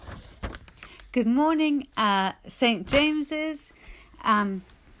Good morning, St. James's. I'm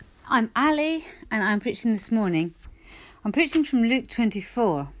Ali and I'm preaching this morning. I'm preaching from Luke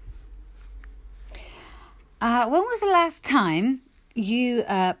 24. When was the last time you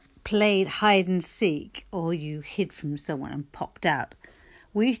played hide and seek or you hid from someone and popped out?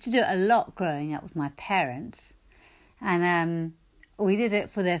 We used to do it a lot growing up with my parents, and we did it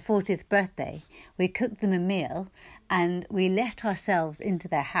for their 40th birthday. We cooked them a meal and we let ourselves into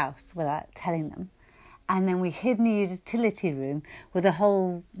their house without telling them. And then we hid in the utility room with a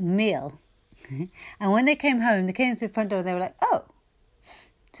whole meal. And when they came home, they came to the front door, they were like, oh,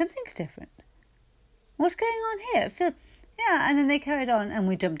 something's different. What's going on here? Yeah, and then they carried on and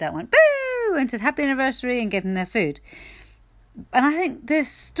we jumped out, went, boo, and said happy anniversary and gave them their food. And I think this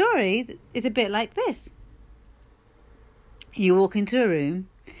story is a bit like this. You walk into a room,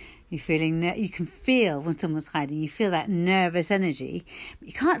 you can feel when someone's hiding, you feel that nervous energy, but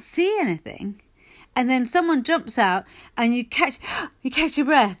you can't see anything. And then someone jumps out and you catch your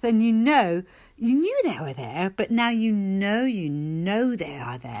breath and you knew they were there, but now you know they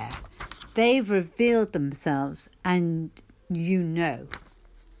are there. They've revealed themselves and you know.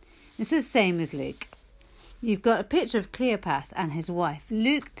 It's the same as Luke. You've got a picture of Cleopas and his wife.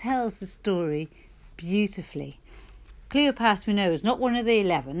 Luke tells the story beautifully. Cleopas, we know, is not one of the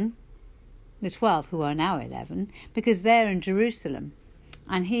 11, the 12 who are now 11, because they're in Jerusalem.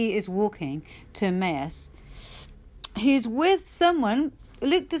 And he is walking to Emmaus. He's with someone.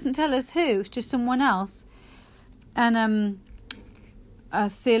 Luke doesn't tell us who. It's just someone else. And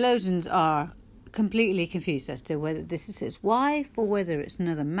theologians are completely confused as to whether this is his wife or whether it's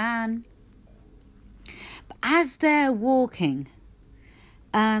another man. But as they're walking,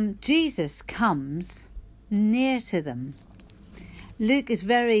 Jesus comes near to them. Luke is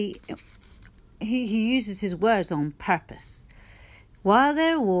he uses his words on purpose. While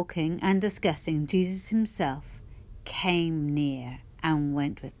they're walking and discussing, Jesus himself came near and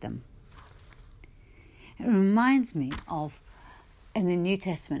went with them. It reminds me of, in the New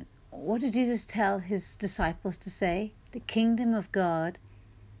Testament, what did Jesus tell his disciples to say? The kingdom of God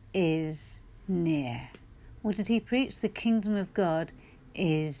is near. What did he preach? The kingdom of God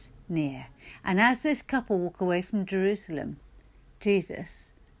is near. And as this couple walk away from Jerusalem,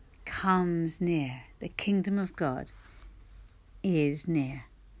 Jesus comes near. The kingdom of God is near.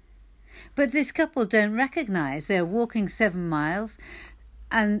 But this couple don't recognize they're walking 7 miles,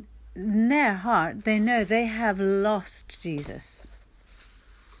 and in their heart they know they have lost Jesus.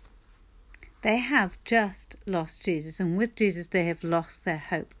 They have just lost Jesus, and with Jesus they have lost their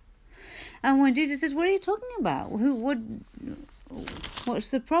hope. And when Jesus says, what are you talking about? What's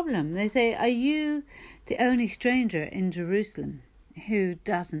the problem? They say, are you the only stranger in Jerusalem who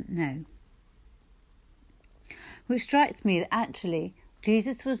doesn't know? Which strikes me that actually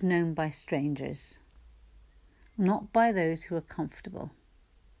Jesus was known by strangers, not by those who are comfortable.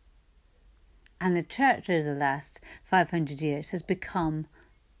 And the church over the last 500 years has become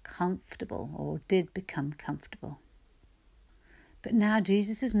comfortable, or did become comfortable. But now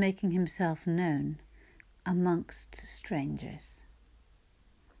Jesus is making himself known amongst strangers.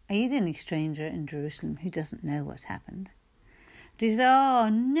 Are you the only stranger in Jerusalem who doesn't know what's happened? Jesus says, oh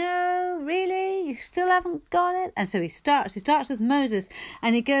no, really? You still haven't got it? And so he starts with Moses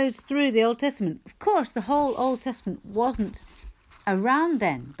and he goes through the Old Testament. Of course, the whole Old Testament wasn't around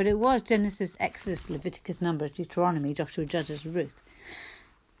then, but it was Genesis, Exodus, Leviticus, Numbers, Deuteronomy, Joshua, Judges, Ruth,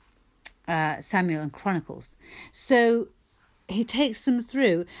 Samuel and Chronicles. So he takes them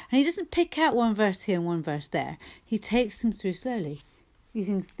through, and he doesn't pick out one verse here and one verse there. He takes them through slowly,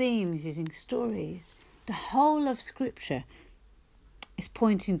 using themes, using stories. The whole of Scripture is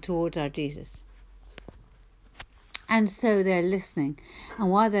pointing towards our Jesus. And so they're listening. And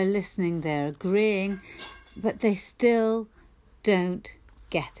while they're listening, they're agreeing, but they still don't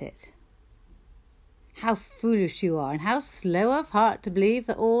get it. How foolish you are, and how slow of heart to believe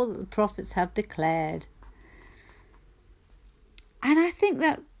that all that the prophets have declared. And I think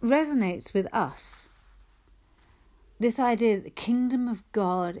that resonates with us. This idea that the kingdom of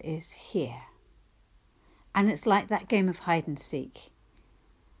God is here. And it's like that game of hide and seek.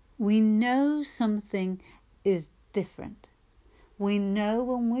 We know something is different. We know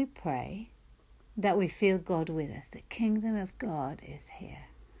when we pray that we feel God with us. The kingdom of God is here.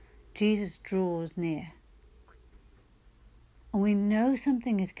 Jesus draws near. And we know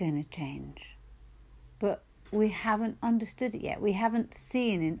something is going to change. But we haven't understood it yet. We haven't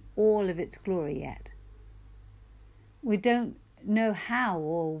seen in all of its glory yet. We don't know how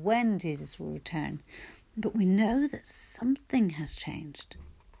or when Jesus will return. But we know that something has changed.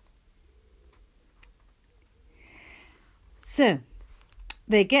 So,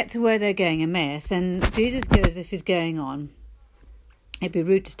 they get to where they're going, Emmaus, and Jesus goes as if he's going on. It'd be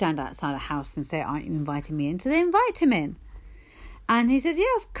rude to stand outside a house and say, aren't you inviting me in? So they invite him in. And he says,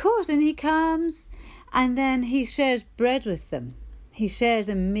 yeah, of course. And he comes and then he shares bread with them. He shares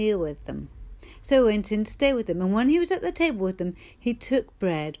a meal with them. So he went in to stay with them. And when he was at the table with them, he took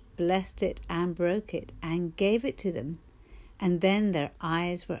bread, blessed it and broke it and gave it to them. And then their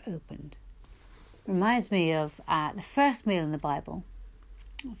eyes were opened. Reminds me of the first meal in the Bible,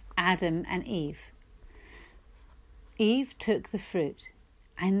 of Adam and Eve. Eve took the fruit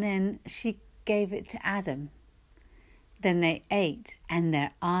and then she gave it to Adam. Then they ate and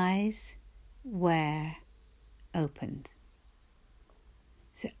their eyes were opened.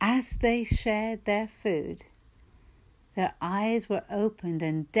 So as they shared their food, their eyes were opened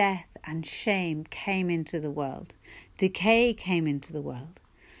and death and shame came into the world. Decay came into the world.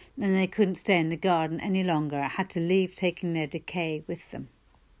 And they couldn't stay in the garden any longer, had to leave taking their decay with them.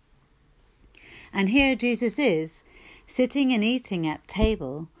 And here Jesus is, sitting and eating at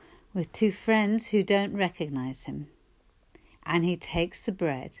table with two friends who don't recognize him. And he takes the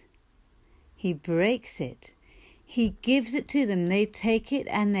bread, he breaks it, he gives it to them, they take it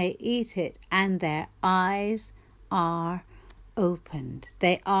and they eat it, and their eyes are opened,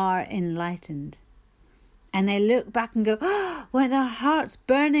 they are enlightened. And they look back and go, oh, weren't their hearts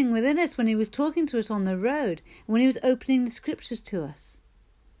burning within us when he was talking to us on the road, when he was opening the scriptures to us?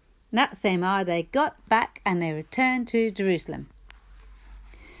 And that same hour they got back and they returned to Jerusalem.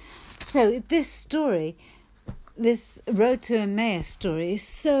 So this story, this Road to Emmaus story, is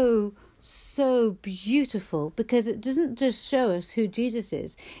so beautiful, because it doesn't just show us who Jesus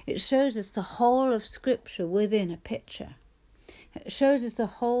is, it shows us the whole of Scripture within a picture. It shows us the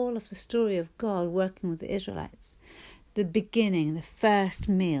whole of the story of God working with the Israelites. The beginning, the first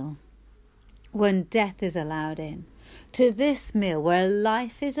meal, when death is allowed in, to this meal where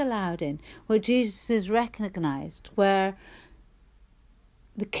life is allowed in, where Jesus is recognized, where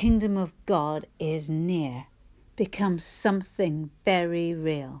the kingdom of God is near, becomes something very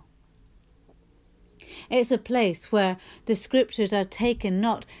real. It's a place where the scriptures are taken,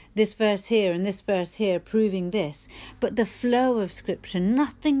 not this verse here and this verse here proving this, but the flow of scripture,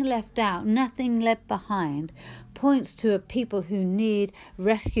 nothing left out, nothing left behind, points to a people who need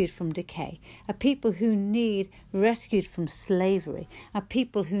rescued from decay, a people who need rescued from slavery, a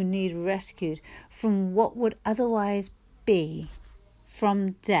people who need rescued from what would otherwise be,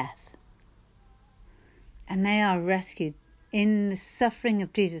 from death. And they are rescued. In the suffering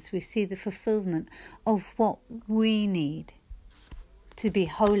of Jesus, we see the fulfillment of what we need to be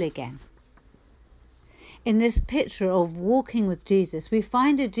whole again. In this picture of walking with Jesus, we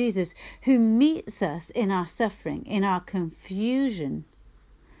find a Jesus who meets us in our suffering, in our confusion.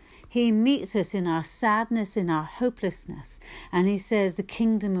 He meets us in our sadness, in our hopelessness, and he says the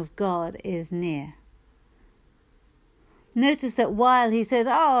kingdom of God is near. Notice that while he says,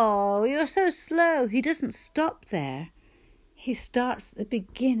 oh, you're so slow, he doesn't stop there. He starts at the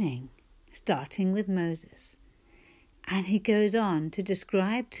beginning, starting with Moses. And he goes on to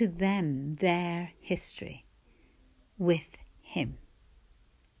describe to them their history with him.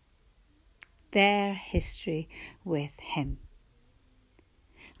 Their history with him.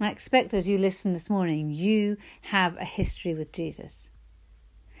 And I expect as you listen this morning, you have a history with Jesus.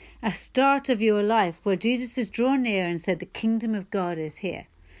 A start of your life where Jesus has drawn near and said, the kingdom of God is here.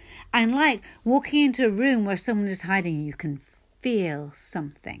 And like walking into a room where someone is hiding, you can feel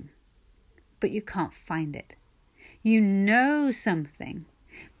something, but you can't find it. You know something,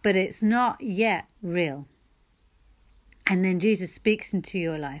 but it's not yet real. And then Jesus speaks into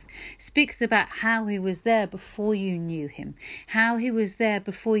your life, speaks about how he was there before you knew him, how he was there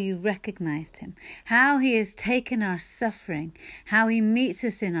before you recognized him, how he has taken our suffering, how he meets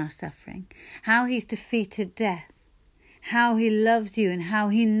us in our suffering, how he's defeated death, how he loves you and how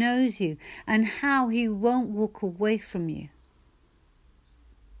he knows you, and how he won't walk away from you.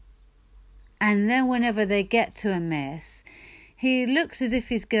 And then whenever they get to Emmaus, he looks as if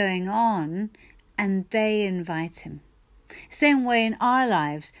he's going on and they invite him. Same way in our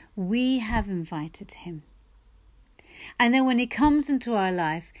lives, we have invited him. And then when he comes into our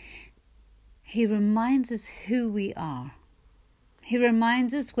life, he reminds us who we are. He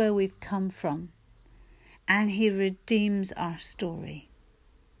reminds us where we've come from. And he redeems our story.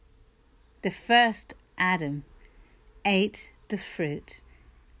 The first Adam ate the fruit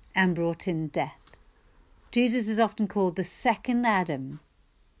and brought in death. Jesus is often called the second Adam.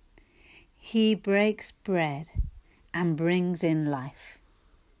 He breaks bread and brings in life.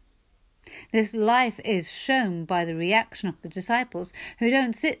 This life is shown by the reaction of the disciples, who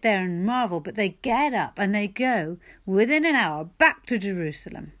don't sit there and marvel, but they get up and they go within an hour back to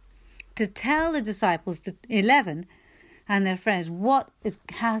Jerusalem to tell the disciples, the 11 and their friends, what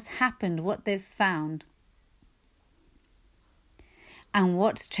has happened, what they've found, and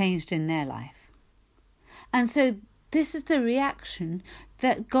what's changed in their life. And so this is the reaction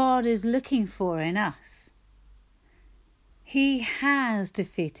that God is looking for in us. He has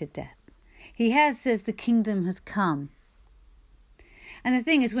defeated death. He says the kingdom has come. And the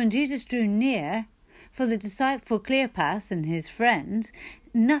thing is, when Jesus drew near, for Cleopas and his friends,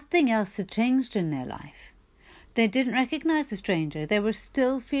 nothing else had changed in their life. They didn't recognize the stranger. They were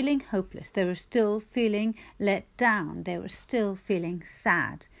still feeling hopeless. They were still feeling let down. They were still feeling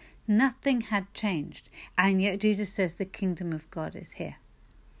sad. Nothing had changed. And yet Jesus says the kingdom of God is here.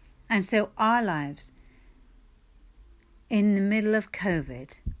 And so our lives, in the middle of COVID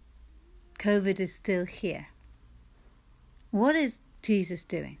is still here. What is Jesus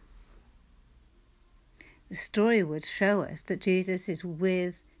doing? The story would show us that Jesus is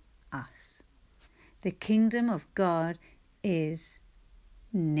with us. The kingdom of God is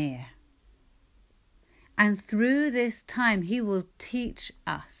near. And through this time, he will teach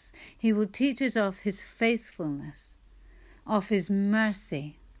us. He will teach us of his faithfulness, of his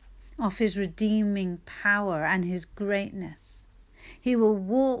mercy, of his redeeming power and his greatness. He will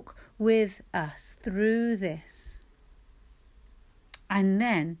walk with us through this. And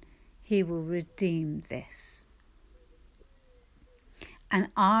then he will redeem this. And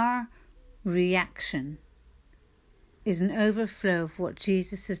our reaction is an overflow of what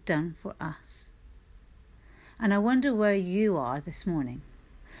Jesus has done for us. And I wonder where you are this morning.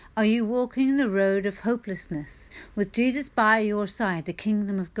 Are you walking the road of hopelessness with Jesus by your side? The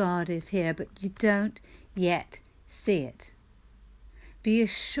kingdom of God is here, but you don't yet see it. Be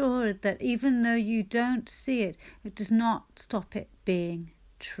assured that even though you don't see it, it does not stop it being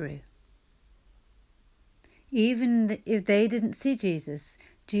true. Even if they didn't see Jesus,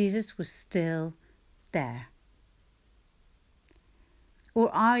 Jesus was still there. Or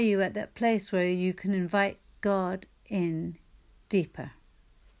are you at that place where you can invite God in deeper?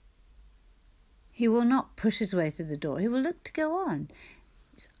 He will not push his way through the door. He will look to go on.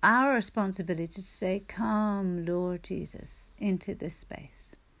 It's our responsibility to say, come, Lord Jesus, into this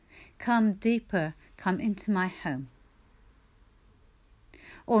space. Come deeper. Come into my home.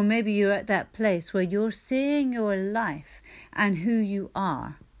 Or maybe you're at that place where you're seeing your life and who you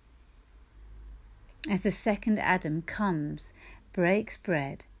are as the second Adam comes, breaks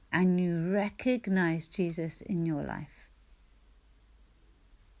bread, and you recognize Jesus in your life.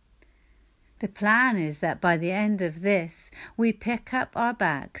 The plan is that by the end of this, we pick up our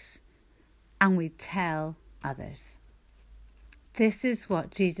bags and we tell others. This is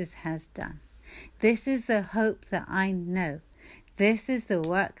what Jesus has done. This is the hope that I know. This is the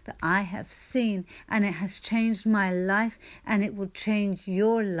work that I have seen, and it has changed my life, and it will change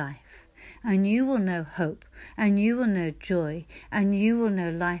your life. And you will know hope, and you will know joy, and you will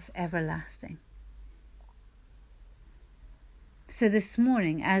know life everlasting. So this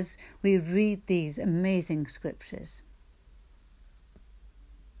morning, as we read these amazing scriptures,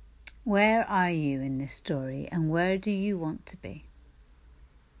 where are you in this story, and where do you want to be?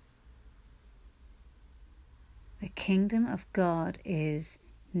 The kingdom of God is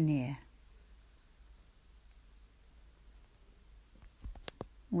near.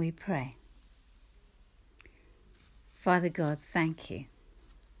 We pray. Father God, thank you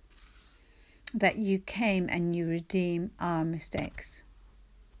that you came and you redeem our mistakes.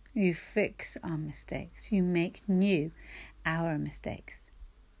 You fix our mistakes. You make new our mistakes.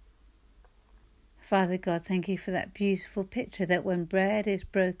 Father God, thank you for that beautiful picture that when bread is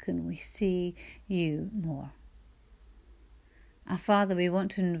broken, we see you more. Our Father, we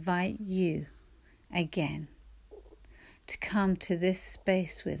want to invite you again to come to this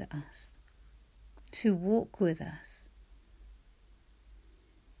space with us, to walk with us,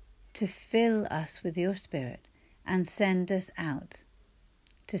 to fill us with your Spirit and send us out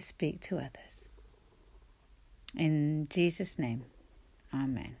to speak to others. In Jesus' name,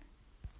 amen.